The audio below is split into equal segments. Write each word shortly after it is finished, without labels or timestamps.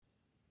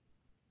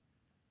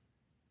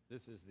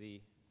This is the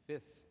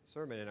fifth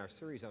sermon in our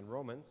series on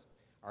Romans.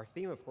 Our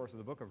theme, of course, of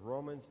the book of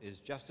Romans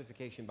is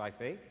justification by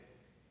faith.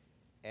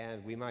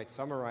 And we might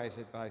summarize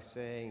it by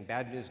saying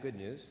bad news, good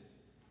news.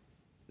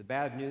 The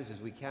bad news is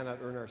we cannot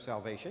earn our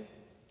salvation.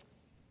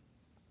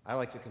 I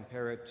like to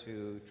compare it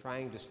to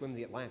trying to swim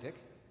the Atlantic.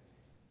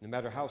 No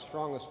matter how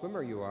strong a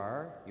swimmer you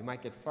are, you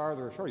might get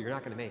farther or shorter. You're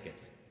not going to make it.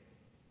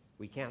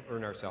 We can't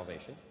earn our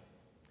salvation.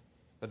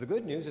 But the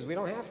good news is we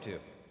don't have to.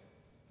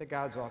 That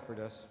God's offered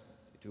us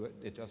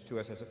to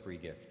us as a free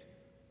gift.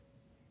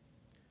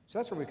 So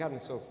that's where we've gotten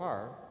so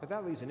far, but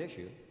that leaves an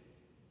issue.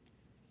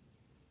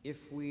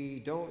 If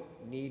we don't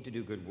need to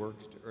do good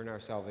works to earn our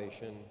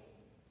salvation,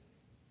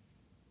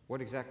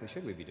 what exactly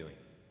should we be doing?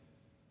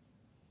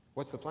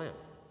 What's the plan?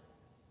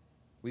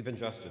 We've been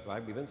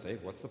justified, we've been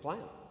saved, what's the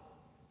plan?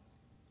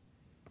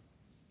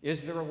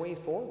 Is there a way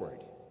forward?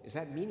 Is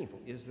that meaningful?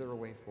 Is there a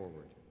way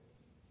forward?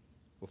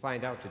 We'll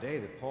find out today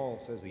that Paul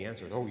says the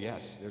answer is, oh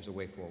yes, there's a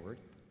way forward.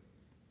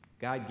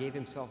 God gave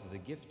himself as a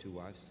gift to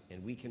us,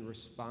 and we can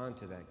respond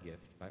to that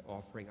gift by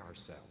offering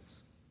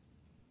ourselves.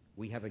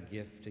 We have a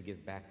gift to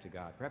give back to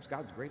God, perhaps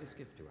God's greatest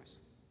gift to us.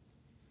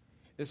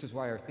 This is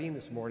why our theme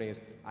this morning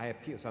is,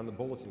 it's on the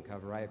bulletin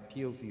cover, I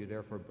appeal to you,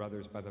 therefore,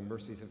 brothers, by the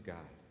mercies of God,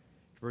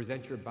 to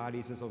present your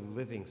bodies as a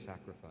living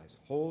sacrifice,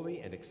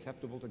 holy and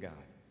acceptable to God,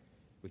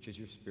 which is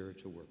your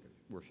spiritual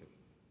worship.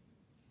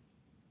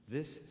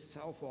 This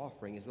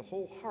self-offering is the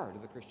whole heart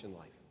of the Christian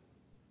life.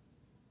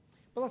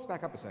 But let's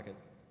back up a second.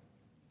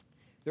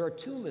 There are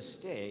two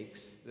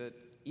mistakes that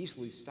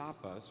easily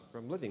stop us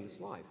from living this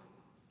life.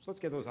 So let's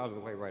get those out of the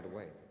way right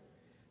away.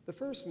 The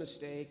first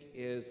mistake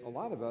is a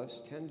lot of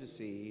us tend to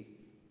see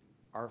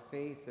our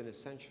faith in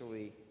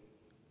essentially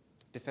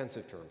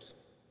defensive terms.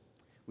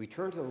 We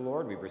turn to the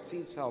Lord, we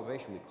receive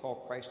salvation, we call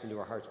Christ into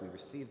our hearts, we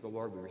receive the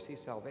Lord, we receive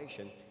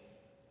salvation.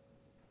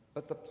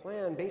 But the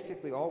plan,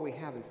 basically all we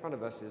have in front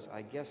of us is,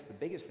 I guess the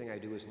biggest thing I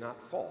do is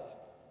not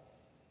fall.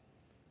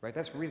 Right?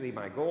 That's really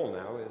my goal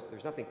now, is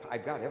there's nothing,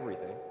 I've got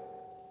everything.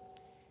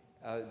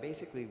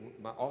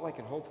 All I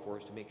can hope for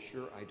is to make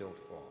sure I don't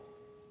fall.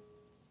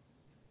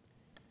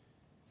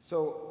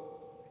 So,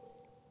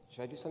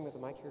 should I do something with the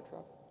mic here,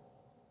 Trev?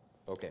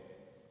 Okay.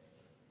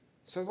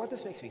 So what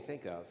this makes me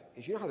think of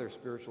is, you know how there are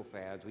spiritual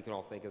fads? We can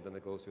all think of them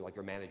that go through, like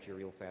there are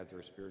managerial fads, there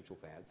are spiritual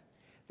fads.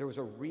 There was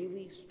a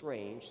really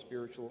strange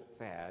spiritual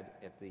fad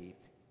at the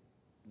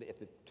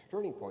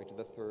turning point of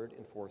the 3rd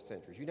and 4th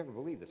centuries. You never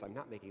believe this. I'm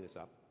not making this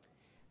up.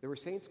 There were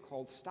saints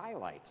called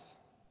stylites.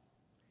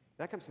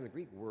 That comes from the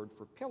Greek word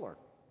for pillar,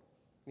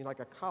 like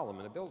a column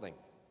in a building.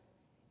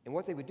 And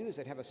what they would do is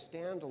they'd have a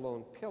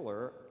standalone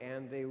pillar,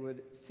 and they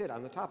would sit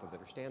on the top of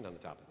it or stand on the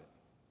top of it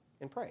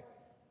and pray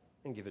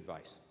and give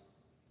advice.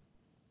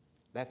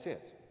 That's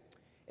it.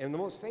 And the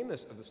most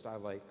famous of the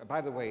stylite,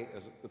 by the way,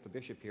 with the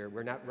bishop here,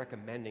 we're not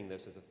recommending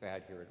this as a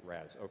fad here at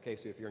RAS. Okay,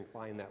 so if you're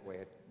inclined that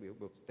way,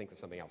 we'll think of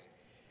something else.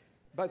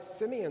 But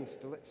Simeon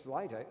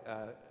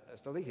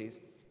Stylites,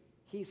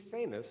 he's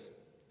famous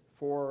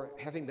for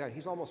having done,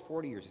 he's almost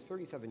 40 years, he's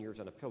 37 years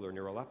on a pillar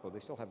near Aleppo.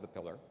 They still have the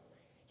pillar.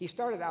 He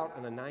started out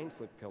on a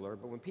 9-foot pillar,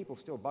 but when people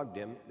still bugged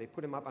him, they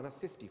put him up on a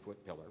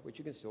 50-foot pillar, which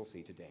you can still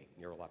see today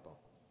near Aleppo.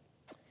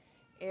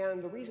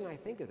 And the reason I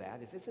think of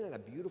that is, isn't that a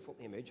beautiful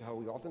image how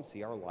we often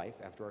see our life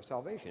after our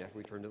salvation, after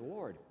we turn to the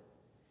Lord?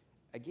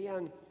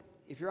 Again,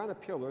 if you're on a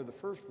pillar, the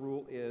first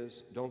rule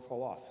is don't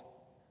fall off.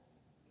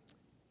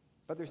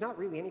 But there's not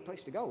really any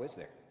place to go, is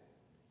there?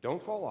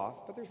 Don't fall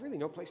off, but there's really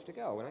no place to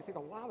go. And I think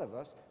a lot of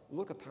us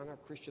look upon our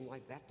Christian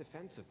life that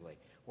defensively.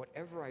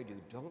 Whatever I do,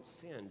 don't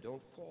sin,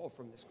 don't fall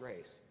from this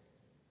grace.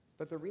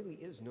 But there really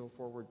is no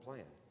forward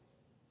plan.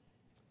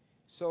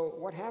 So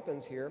what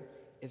happens here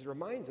is it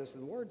reminds us that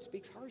the Lord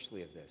speaks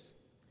harshly of this.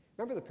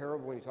 Remember the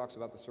parable when he talks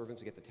about the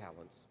servants who get the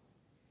talents?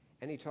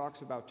 And he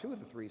talks about 2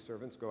 of the 3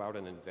 servants go out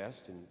and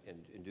invest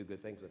and do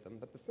good things with them,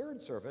 but the 3rd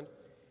servant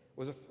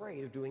was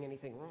afraid of doing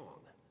anything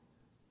wrong.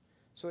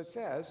 So it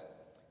says,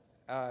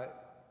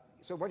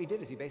 so what he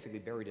did is he basically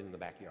buried it in the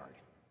backyard.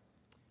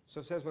 So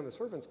it says when the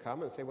servants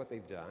come and say what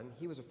they've done,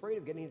 he was afraid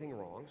of getting anything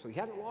wrong, so he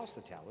hadn't lost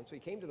the talent, so he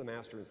came to the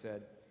master and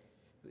said,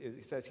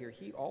 it says here,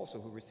 he also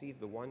who received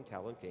the 1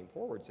 talent came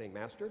forward, saying,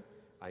 Master,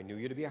 I knew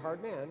you to be a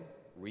hard man,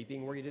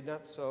 reaping where you did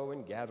not sow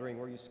and gathering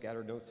where you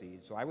scattered no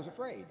seed, so I was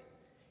afraid.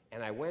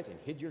 And I went and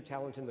hid your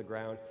talent in the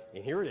ground,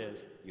 and here it is,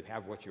 you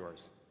have what's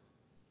yours.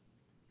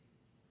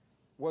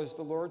 Was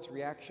the Lord's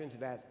reaction to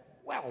that,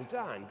 well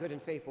done, good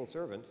and faithful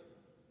servant?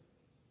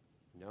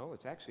 No,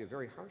 it's actually a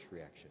very harsh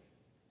reaction.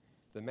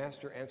 The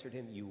master answered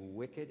him, you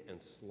wicked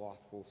and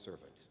slothful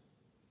servant.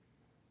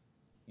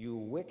 You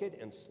wicked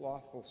and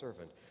slothful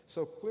servant.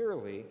 So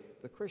clearly,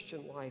 the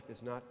Christian life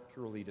is not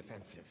purely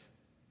defensive.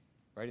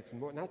 Right? It's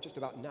not just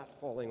about not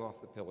falling off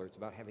the pillar, it's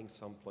about having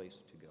some place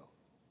to go.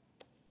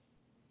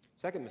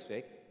 Second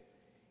mistake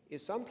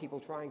is some people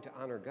trying to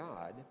honor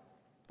God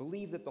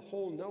believe that the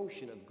whole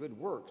notion of good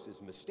works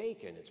is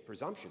mistaken, it's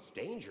presumptuous,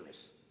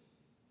 dangerous.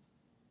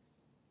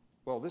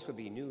 Well, this would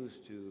be news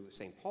to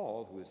St.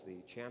 Paul, who is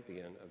the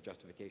champion of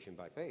justification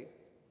by faith.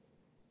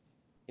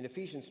 In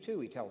Ephesians 2,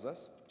 he tells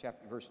us,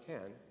 verse 10,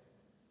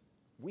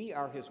 We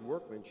are his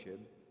workmanship,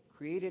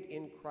 created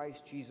in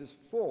Christ Jesus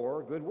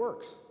for good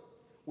works,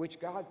 which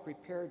God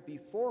prepared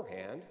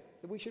beforehand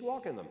that we should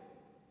walk in them.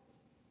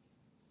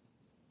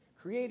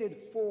 Created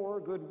for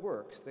good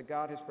works that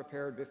God has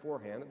prepared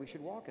beforehand that we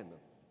should walk in them.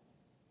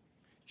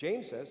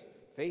 James says,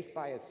 faith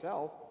by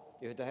itself,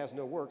 if it has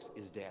no works,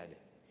 is dead.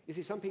 You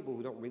see, some people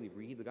who don't really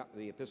read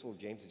the Epistle of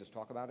James and just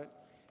talk about it,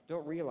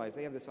 don't realize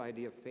they have this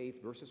idea of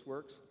faith versus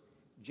works.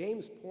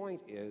 James'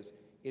 point is,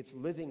 it's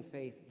living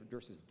faith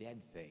versus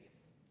dead faith.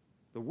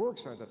 The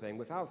works aren't the thing.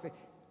 Without faith,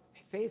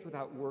 faith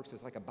without works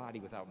is like a body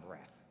without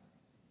breath.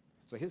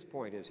 So his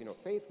point is,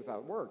 faith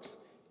without works,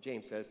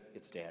 James says,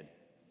 it's dead.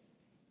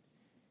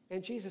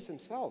 And Jesus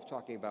himself,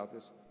 talking about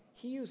this,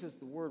 he uses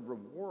the word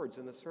rewards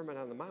in the Sermon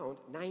on the Mount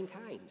 9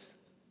 times.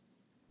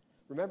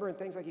 Remember in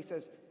things like he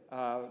says,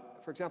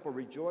 for example,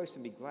 rejoice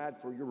and be glad,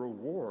 for your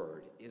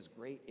reward is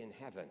great in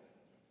heaven.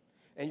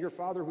 And your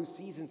Father who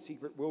sees in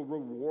secret will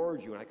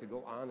reward you. And I could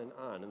go on and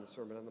on in the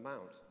Sermon on the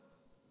Mount.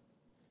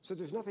 So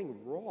there's nothing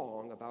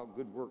wrong about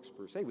good works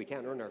per se. We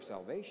can't earn our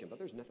salvation, but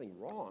there's nothing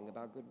wrong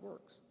about good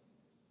works.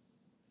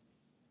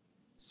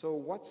 So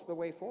what's the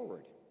way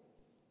forward?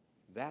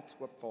 That's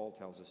what Paul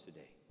tells us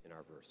today in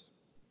our verse.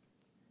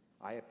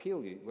 I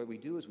appeal to you, what we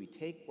do is we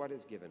take what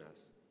is given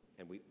us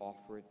and we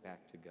offer it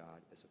back to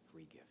God as a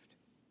free gift.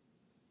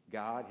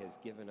 God has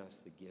given us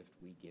the gift,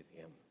 we give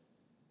him.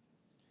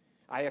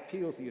 I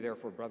appeal to you,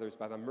 therefore, brothers,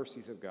 by the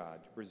mercies of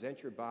God, to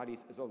present your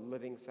bodies as a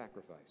living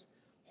sacrifice,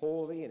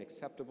 holy and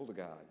acceptable to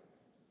God,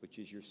 which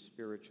is your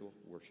spiritual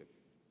worship.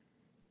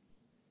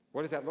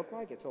 What does that look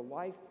like? It's a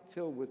life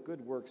filled with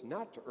good works,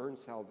 not to earn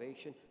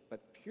salvation,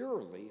 but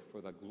purely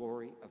for the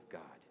glory of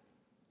God.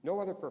 No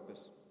other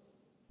purpose.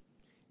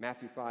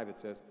 Matthew 5, it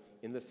says,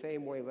 in the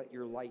same way, let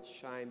your light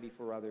shine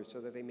before others so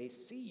that they may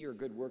see your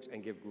good works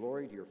and give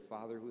glory to your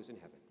Father who is in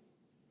heaven.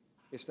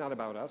 It's not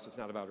about us. It's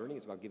not about earning.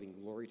 It's about giving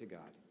glory to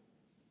God.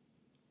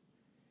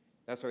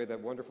 That's why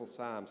that wonderful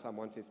Psalm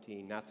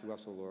 115, not to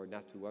us, O Lord,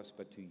 not to us,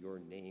 but to your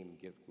name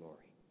give glory.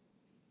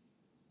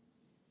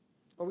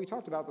 Well, we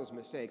talked about those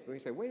mistakes, but we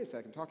say, wait a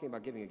second, talking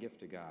about giving a gift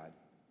to God,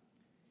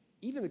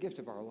 even the gift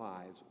of our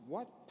lives,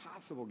 what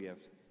possible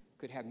gift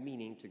could have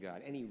meaning to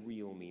God, any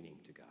real meaning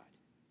to God?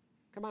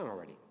 Come on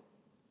already.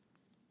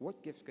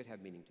 What gift could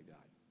have meaning to God?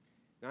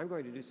 Now, I'm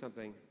going to do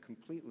something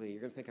completely,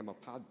 you're going to think I'm a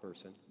pod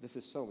person. This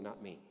is so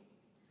not me.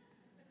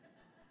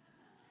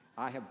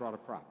 I have brought a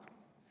prop.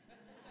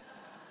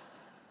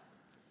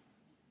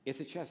 It's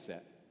a chess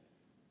set.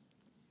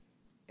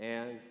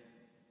 And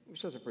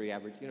which is a pretty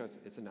average,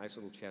 it's a nice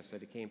little chess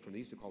set. It came from, they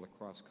used to call it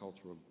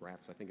cross-cultural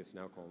graphs. I think it's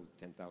now called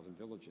 10,000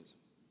 Villages.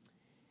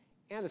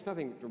 And it's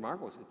nothing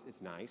remarkable.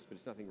 It's nice, but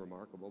it's nothing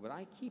remarkable. But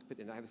I keep it,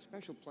 and I have a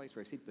special place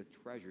where I keep the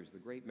treasures, the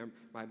great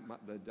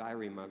the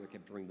diary mother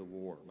kept during the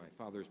war, my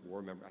father's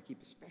war memory. I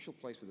keep a special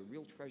place where the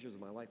real treasures of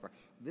my life are.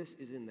 This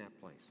is in that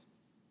place.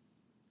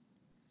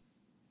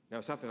 Now,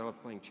 it's not that I love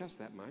playing chess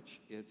that much.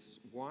 It's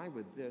why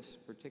would this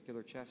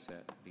particular chess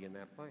set be in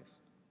that place?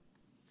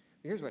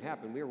 Here's what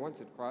happened. We were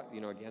once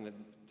again at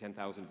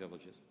 10,000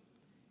 Villages.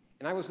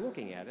 And I was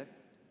looking at it,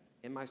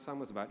 and my son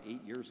was about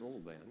 8 years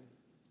old then.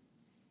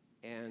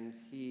 And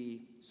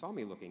he saw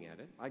me looking at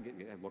it. I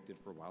looked at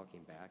it for a while,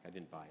 came back. I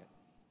didn't buy it.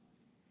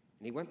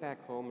 And he went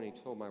back home and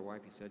he told my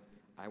wife, he said,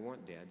 I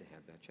want Dad to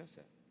have that chess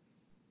set.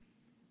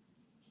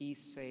 He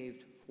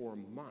saved for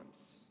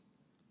months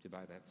to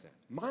buy that set.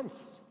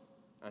 Months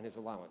on his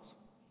allowance.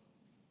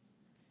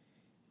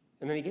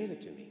 And then he gave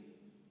it to me.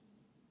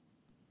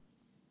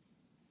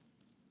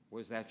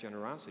 Was that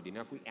generosity?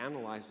 Now, if we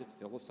analyzed it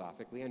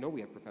philosophically, I know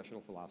we have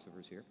professional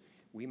philosophers here,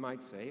 we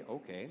might say,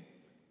 okay,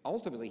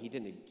 ultimately he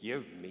didn't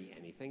give me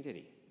anything, did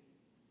he?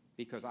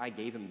 Because I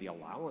gave him the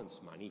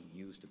allowance money he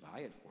used to buy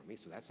it for me,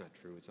 so that's not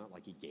true. It's not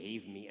like he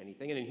gave me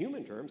anything. And in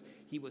human terms,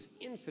 he was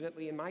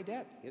infinitely in my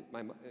debt.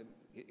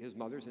 His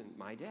mother's in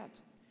my debt.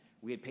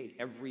 We had paid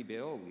every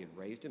bill. We had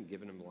raised him,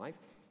 given him life.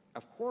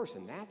 Of course,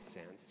 in that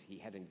sense, he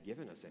hadn't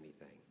given us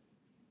anything.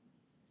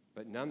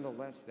 But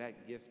nonetheless,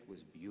 that gift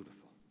was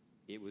beautiful.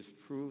 It was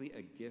truly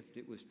a gift.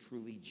 It was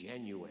truly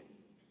genuine.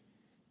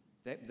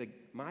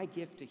 My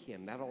gift to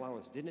him, that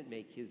allowance, didn't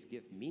make his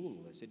gift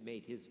meaningless. It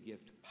made his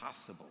gift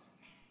possible.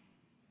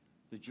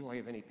 The joy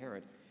of any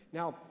parent.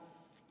 Now,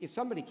 if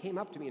somebody came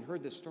up to me and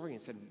heard this story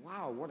and said,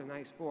 wow, what a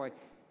nice boy,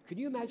 could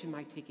you imagine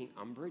my taking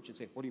umbrage and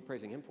saying, what are you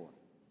praising him for?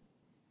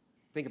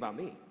 Think about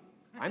me.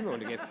 I'm going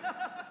to give...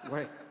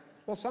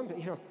 Well,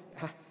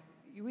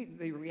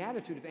 the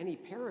attitude of any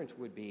parent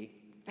would be,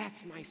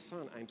 that's my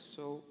son. I'm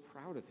so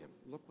proud of him.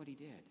 Look what he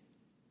did.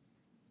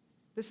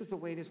 This is the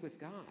way it is with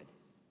God.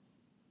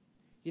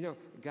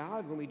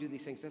 God, when we do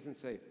these things, doesn't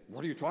say,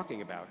 what are you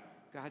talking about?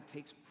 God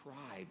takes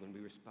pride when we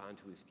respond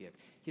to his gift.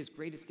 His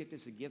greatest gift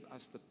is to give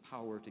us the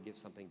power to give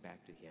something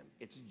back to him.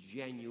 It's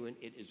genuine.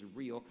 It is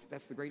real.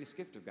 That's the greatest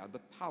gift of God,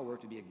 the power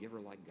to be a giver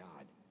like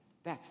God.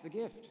 That's the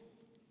gift.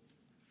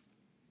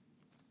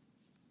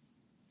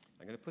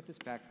 I'm going to put this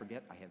back.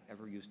 Forget I have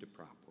ever used a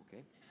prop,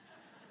 okay?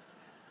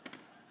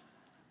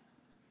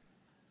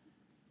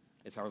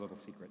 It's our little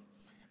secret.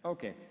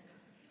 Okay.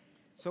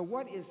 So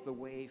what is the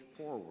way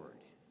forward?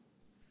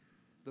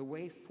 The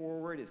way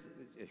forward is,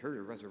 here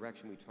at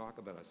Resurrection, we talk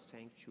about a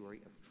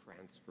sanctuary of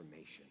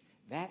transformation.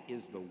 That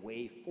is the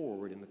way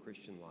forward in the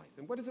Christian life.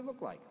 And what does it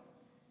look like?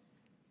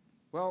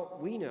 Well,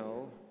 we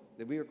know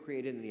that we are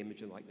created in the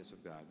image and likeness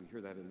of God. We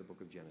hear that in the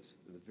book of Genesis.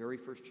 In the very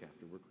first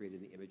chapter, we're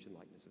created in the image and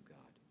likeness of God.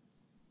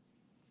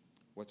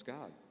 What's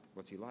God?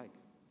 What's he like?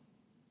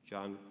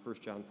 1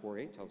 John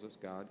 4:8 tells us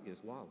God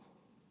is love.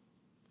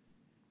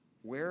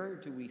 Where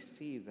do we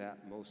see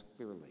that most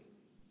clearly?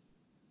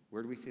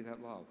 Where do we see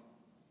that love?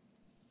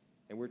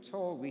 And we're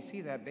told we see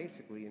that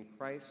basically in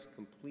Christ's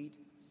complete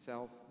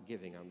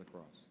self-giving on the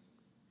cross.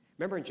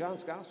 Remember in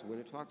John's Gospel when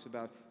it talks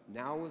about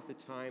now is the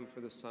time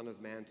for the Son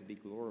of Man to be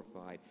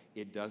glorified,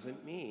 it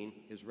doesn't mean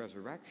his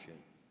resurrection,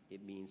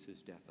 it means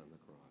his death on the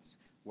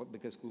cross.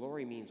 Because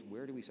glory means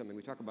where do we something?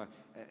 We talk about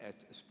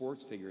a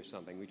sports figure or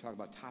something, we talk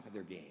about top of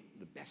their game,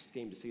 the best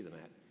game to see them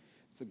at.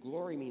 So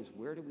glory means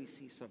where do we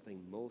see something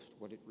most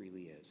what it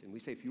really is? And we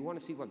say if you want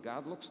to see what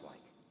God looks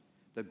like,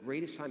 the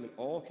greatest time in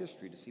all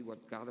history to see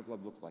what God of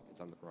love looks like,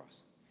 it's on the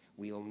cross.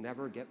 We'll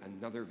never get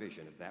another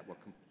vision of that,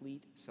 what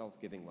complete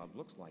self-giving love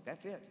looks like.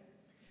 That's it.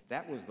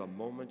 That was the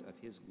moment of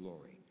his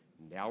glory.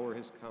 The hour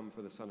has come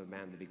for the Son of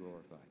Man to be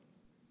glorified.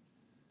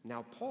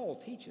 Now, Paul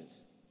teaches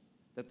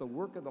that the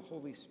work of the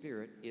Holy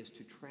Spirit is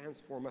to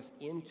transform us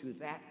into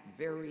that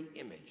very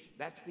image.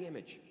 That's the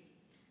image.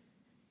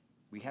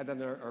 We had that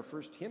in our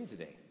first hymn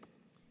today.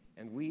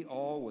 And we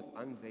all, with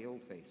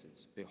unveiled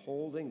faces,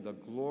 beholding the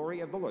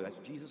glory of the Lord, that's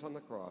Jesus on the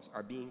cross,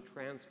 are being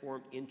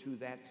transformed into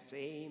that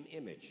same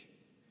image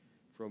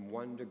from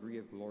one degree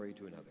of glory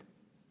to another.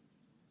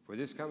 For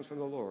this comes from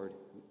the Lord,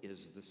 who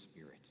is the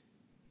Spirit.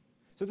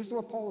 So this is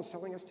what Paul is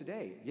telling us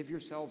today. Give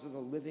yourselves as a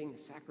living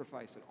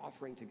sacrifice and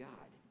offering to God.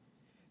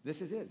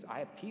 This is it.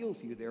 I appeal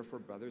to you, therefore,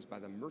 brothers, by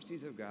the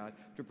mercies of God,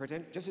 to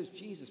present, just as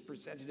Jesus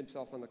presented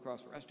himself on the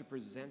cross, for us to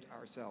present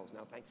ourselves,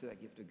 now thanks to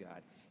that gift of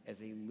God,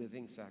 as a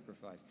living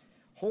sacrifice,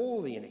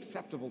 holy and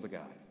acceptable to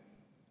God,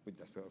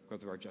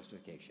 because of our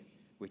justification,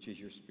 which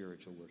is your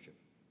spiritual worship.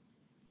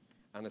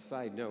 On a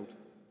side note,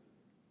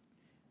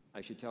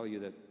 I should tell you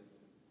that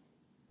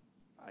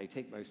I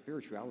take my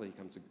spirituality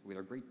comes with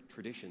our great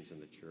traditions in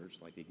the church,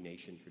 like the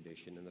Ignatian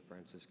tradition and the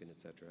Franciscan,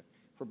 etc.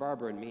 For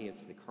Barbara and me,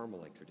 it's the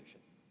Carmelite tradition.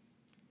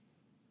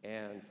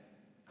 And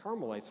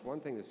Carmelites, one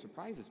thing that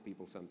surprises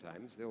people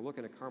sometimes, they'll look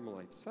in a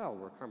Carmelite cell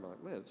where a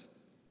Carmelite lives,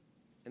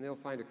 and they'll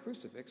find a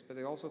crucifix, but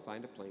they also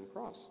find a plain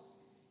cross.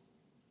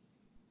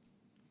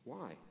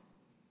 Why?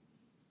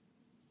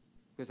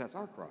 Because that's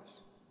our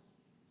cross.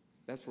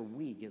 That's where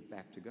we give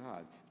back to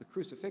God. The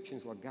crucifixion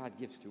is what God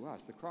gives to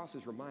us. The cross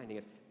is reminding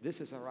us this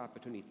is our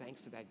opportunity,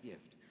 thanks to that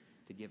gift,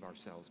 to give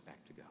ourselves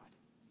back to God.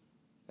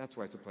 That's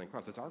why it's a plain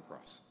cross. It's our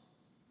cross.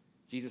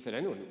 Jesus said,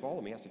 anyone who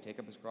follows me has to take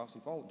up his cross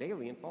and follow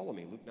daily and follow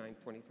me, Luke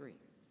 9:23.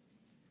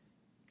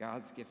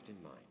 God's gift in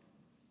mind.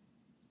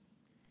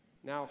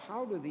 Now,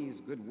 how do these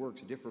good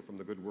works differ from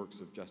the good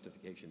works of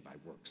justification by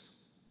works?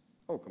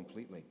 Oh,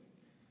 completely.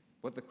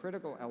 What the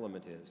critical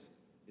element is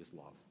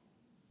love.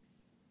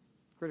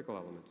 Critical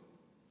element.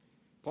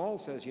 Paul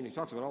says, he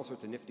talks about all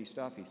sorts of nifty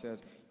stuff. He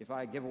says, if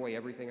I give away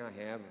everything I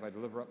have, if I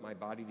deliver up my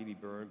body to be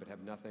burned but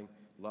have nothing,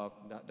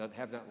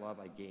 have not love,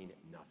 I gain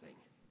nothing.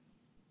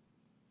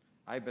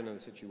 I've been in a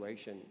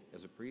situation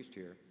as a priest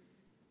here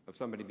of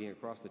somebody being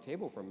across the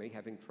table from me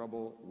having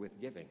trouble with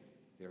giving.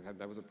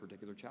 That was a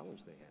particular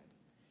challenge they had.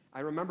 I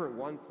remember at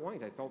one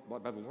point I felt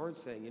by the Lord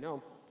saying,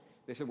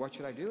 they said, what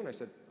should I do? And I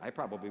said, I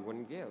probably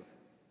wouldn't give.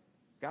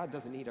 God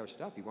doesn't need our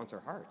stuff. He wants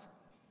our heart.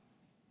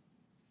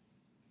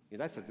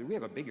 We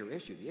have a bigger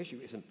issue. The issue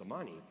isn't the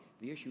money.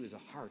 The issue is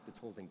a heart that's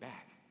holding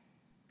back.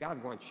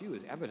 God wants you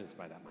as evidenced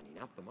by that money,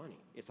 not the money.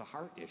 It's a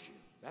heart issue.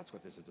 That's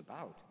what this is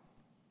about.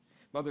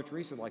 Mother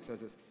Teresa likes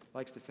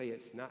to say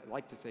it's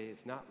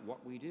not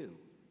what we do.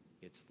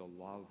 It's the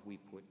love we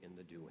put in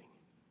the doing.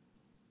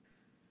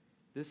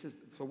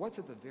 So what's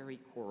at the very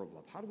core of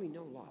love? How do we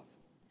know love?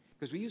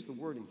 Because we use the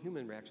word in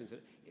human reactions.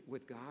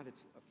 With God,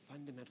 it's a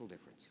fundamental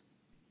difference.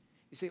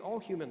 You see, all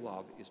human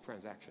love is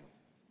transactional.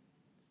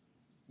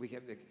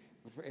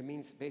 It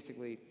means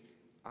basically,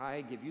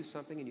 I give you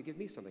something and you give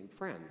me something.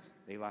 Friends,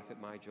 they laugh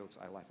at my jokes,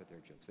 I laugh at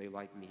their jokes. They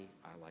like me,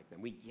 I like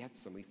them. We get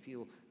some, we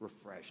feel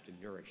refreshed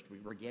and nourished.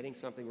 We're getting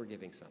something, we're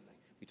giving something.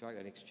 We talk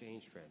about an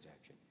exchange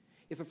transaction.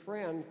 If a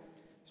friend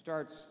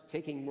starts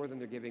taking more than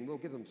they're giving, we'll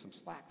give them some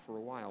slack for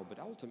a while, but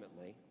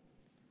ultimately,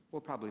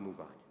 we'll probably move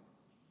on.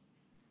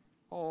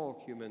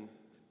 All human,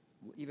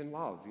 even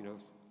love,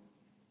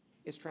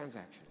 it's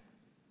transactional.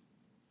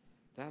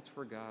 That's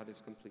where God is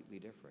completely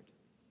different.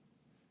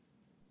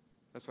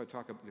 That's why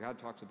God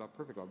talks about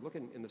perfect love. Look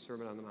in the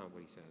Sermon on the Mount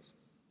what he says.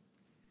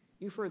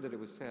 You've heard that it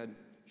was said,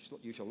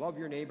 you shall love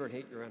your neighbor and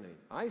hate your enemy.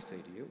 I say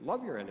to you,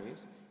 love your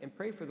enemies and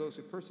pray for those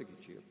who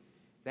persecute you,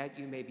 that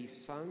you may be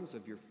sons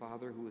of your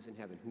Father who is in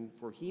heaven.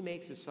 For he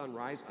makes his sun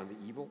rise on the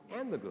evil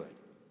and the good.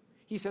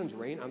 He sends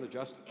rain on the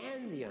just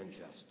and the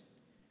unjust.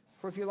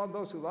 For if you love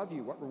those who love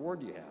you, what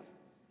reward do you have?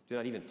 Do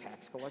not even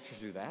tax collectors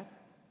do that?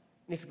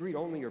 And if you greet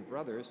only your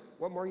brothers,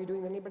 what more are you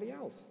doing than anybody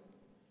else?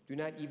 Do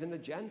not even the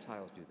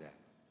Gentiles do that.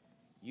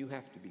 You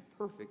have to be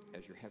perfect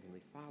as your heavenly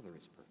Father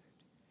is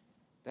perfect.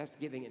 That's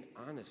giving it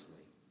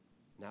honestly,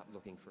 not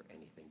looking for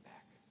anything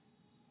back.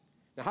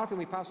 Now, how can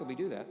we possibly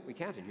do that? We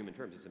can't in human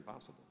terms. It's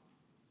impossible.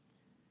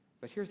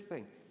 But here's the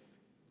thing.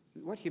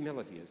 What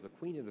humility is, the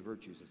queen of the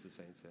virtues, as the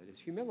saint said, is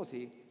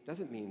humility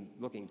doesn't mean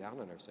looking down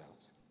on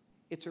ourselves.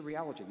 It's a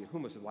reality. The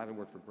humus is the Latin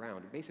word for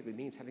ground. It basically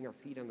means having our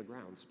feet on the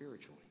ground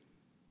spiritually.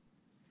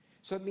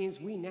 So it means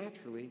we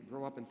naturally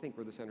grow up and think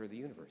we're the center of the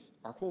universe.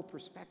 Our whole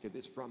perspective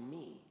is from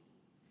me,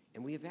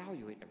 and we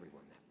evaluate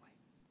everyone that way.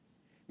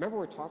 Remember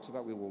where it talks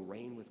about we will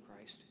reign with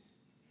Christ?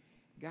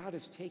 God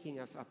is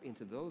taking us up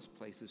into those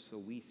places so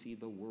we see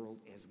the world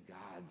as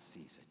God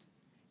sees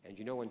it. And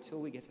you know, until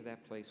we get to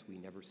that place, we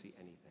never see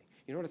anything.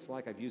 You know what it's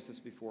like? I've used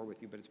this before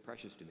with you, but it's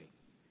precious to me.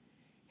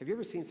 Have you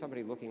ever seen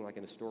somebody looking like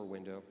in a store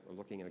window or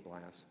looking in a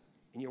glass,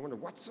 and you wonder,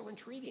 what's so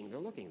intriguing? They're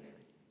looking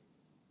there.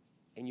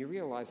 And you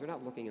realize they're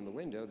not looking in the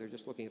window, they're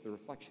just looking at the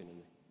reflection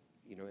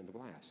in the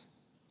glass.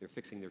 They're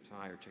fixing their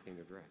tie or checking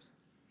their dress.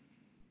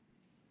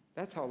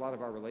 That's how a lot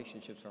of our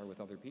relationships are with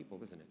other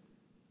people, isn't it?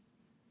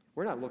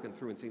 We're not looking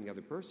through and seeing the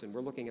other person. We're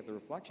looking at the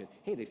reflection.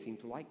 Hey, they seem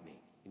to like me.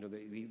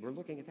 We're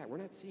looking at that. We're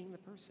not seeing the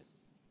person.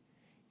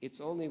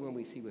 It's only when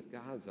we see with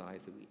God's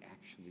eyes that we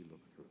actually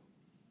look through.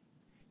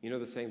 You know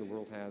the saying the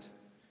world has,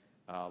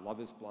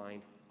 love is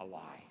blind, a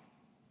lie.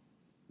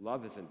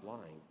 Love isn't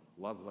blind.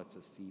 Love lets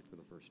us see for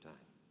the first time.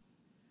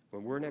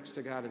 When we're next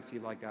to God and see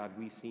like God,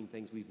 we've seen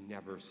things we've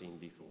never seen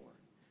before.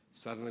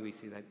 Suddenly we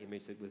see that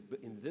image that was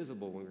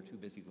invisible when we were too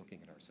busy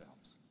looking at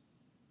ourselves.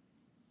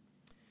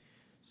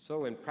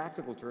 So in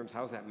practical terms,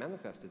 how does that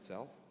manifest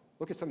itself?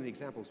 Look at some of the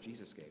examples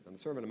Jesus gave. On the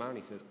Sermon on the Mount,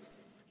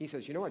 he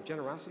says, you know what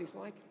generosity is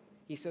like?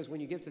 He says, when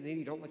you give to the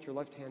needy, don't let your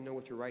left hand know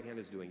what your right hand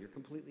is doing. You're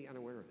completely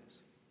unaware of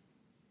this.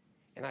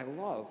 And I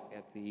love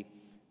at the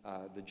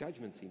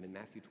judgment scene in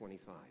Matthew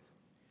 25.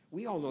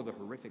 We all know the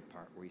horrific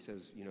part where he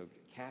says,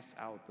 cast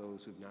out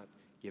those who've not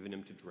given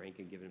him to drink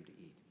and given him to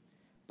eat.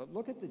 But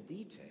look at the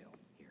detail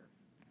here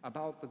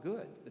about the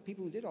good, the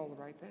people who did all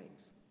the right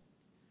things.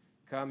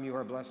 Come, you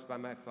are blessed by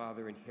my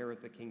Father,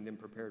 inherit the kingdom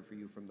prepared for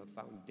you from the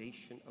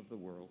foundation of the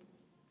world.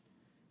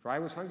 For I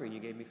was hungry and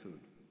you gave me food.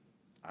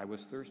 I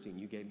was thirsty and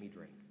you gave me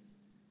drink.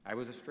 I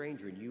was a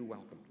stranger and you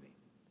welcomed me.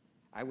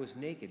 I was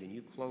naked and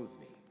you clothed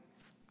me.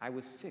 I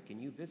was sick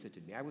and you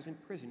visited me. I was in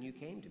prison and you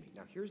came to me.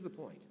 Now here's the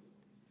point.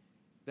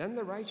 Then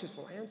the righteous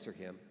will answer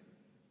him,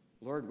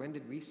 Lord, when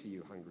did we see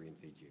you hungry and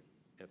feed you,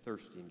 and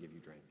thirsty and give you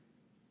drink?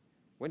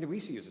 When did we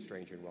see you as a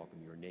stranger and welcome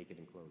you, or naked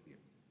and clothe you?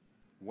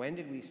 When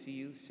did we see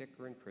you sick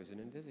or in prison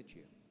and visit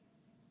you?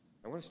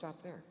 I want to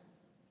stop there.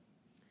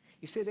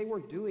 You see, they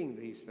weren't doing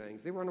these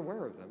things. They were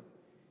unaware of them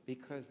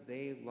because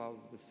they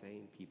loved the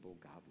same people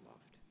God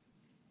loved.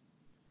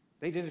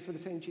 They did it for the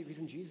same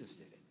reason Jesus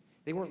did it.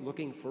 They weren't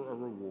looking for a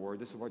reward.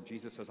 This is what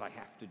Jesus says I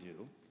have to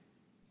do.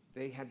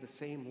 They had the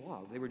same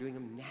love. They were doing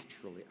them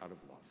naturally out of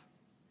love.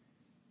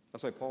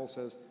 That's why Paul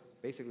says,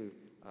 basically,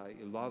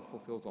 love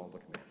fulfills all the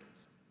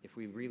commandments. If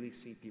we really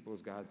see people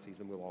as God sees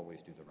them, we'll always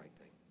do the right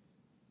thing.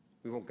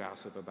 We won't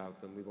gossip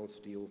about them. We won't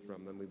steal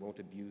from them. We won't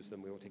abuse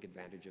them. We won't take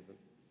advantage of them.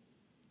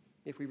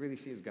 If we really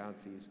see as God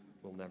sees,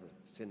 we'll never.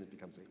 Sin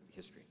becomes a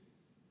history.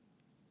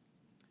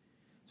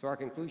 So our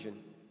conclusion,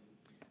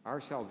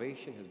 our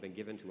salvation has been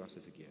given to us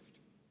as a gift.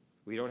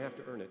 We don't have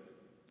to earn it.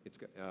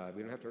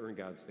 We don't have to earn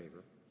God's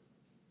favor.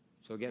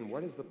 So again,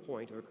 what is the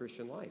point of a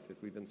Christian life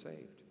if we've been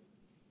saved?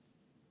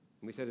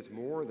 And we said it's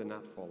more than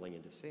not falling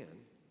into sin.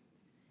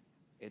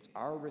 It's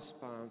our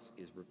response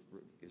is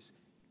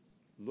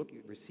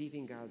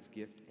receiving God's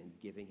gift and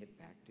giving it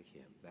back to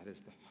him. That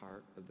is the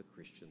heart of the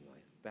Christian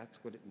life.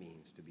 That's what it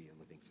means to be a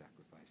living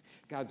sacrifice.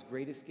 God's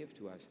greatest gift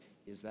to us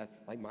is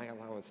that, like my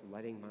allowance,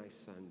 letting my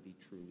son be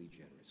truly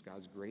generous.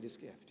 God's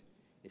greatest gift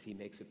is he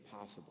makes it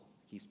possible.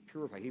 He's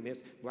purified.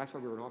 That's why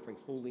we were an offering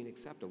holy and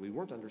acceptable. We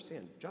weren't under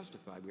sin.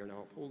 Justified. We are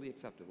now wholly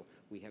acceptable.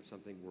 We have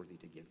something worthy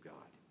to give God.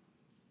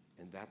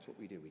 And that's what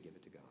we do. We give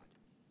it to God.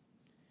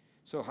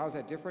 So how's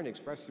that different?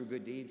 Expressed through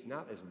good deeds,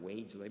 not as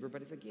wage labor,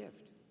 but as a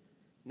gift.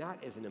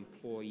 Not as an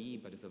employee,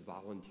 but as a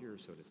volunteer,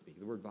 so to speak.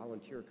 The word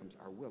volunteer comes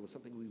our will. It's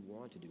something we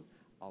want to do,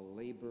 a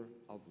labor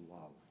of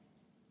love.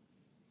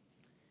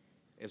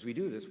 As we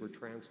do this, we're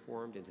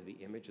transformed into the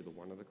image of the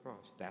one on the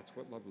cross. That's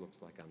what love looks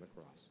like on the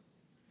cross.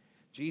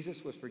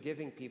 Jesus was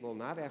forgiving people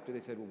not after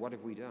they said, well, what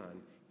have we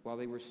done? While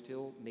they were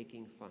still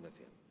making fun of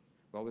him.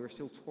 While they were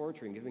still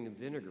torturing, giving him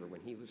vinegar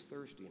when he was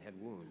thirsty and had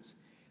wounds.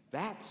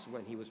 That's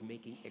when he was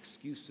making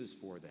excuses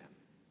for them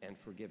and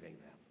forgiving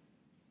them.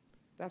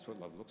 That's what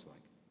love looks like.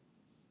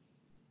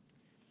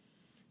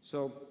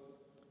 So,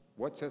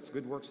 what sets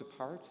good works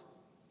apart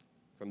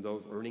from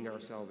those earning our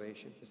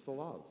salvation? It's the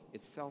love.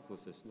 It's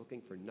selflessness,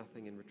 looking for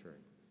nothing in return.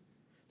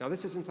 Now,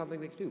 this isn't something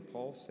we can do.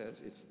 Paul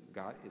says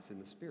God is in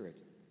the Spirit.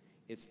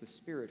 It's the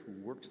Spirit who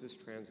works this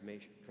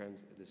transformation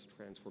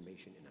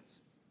in us.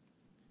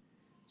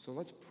 So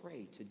let's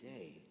pray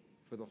today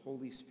for the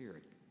Holy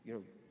Spirit.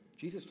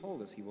 Jesus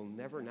told us he will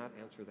never not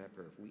answer that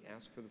prayer. If we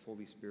ask for the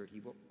Holy Spirit, he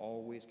will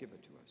always give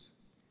it to us.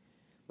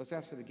 Let's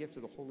ask for the gift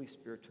of the Holy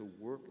Spirit to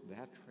work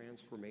that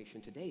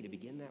transformation today, to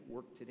begin that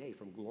work today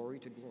from glory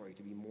to glory,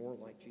 to be more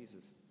like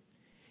Jesus.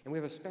 And we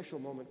have a special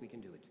moment we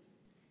can do it.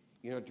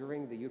 You know,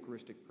 during the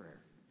Eucharistic prayer,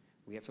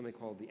 we have something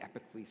called the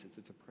epiclesis.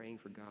 It's a praying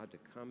for God to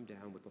come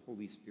down with the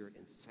Holy Spirit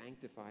and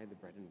sanctify the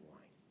bread and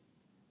wine.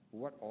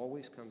 What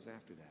always comes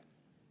after that?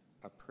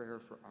 A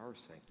prayer for our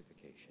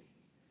sanctification.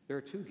 There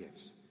are two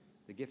gifts,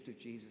 the gift of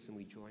Jesus, and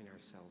we join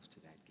ourselves to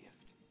that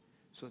gift.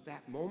 So at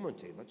that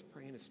moment, let's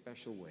pray in a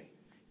special way.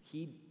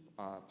 Heed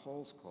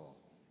Paul's call.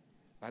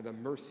 By the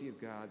mercy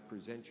of God,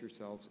 present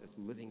yourselves as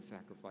living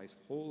sacrifice,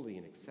 holy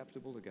and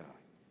acceptable to God,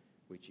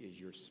 which is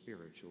your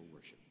spiritual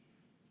worship.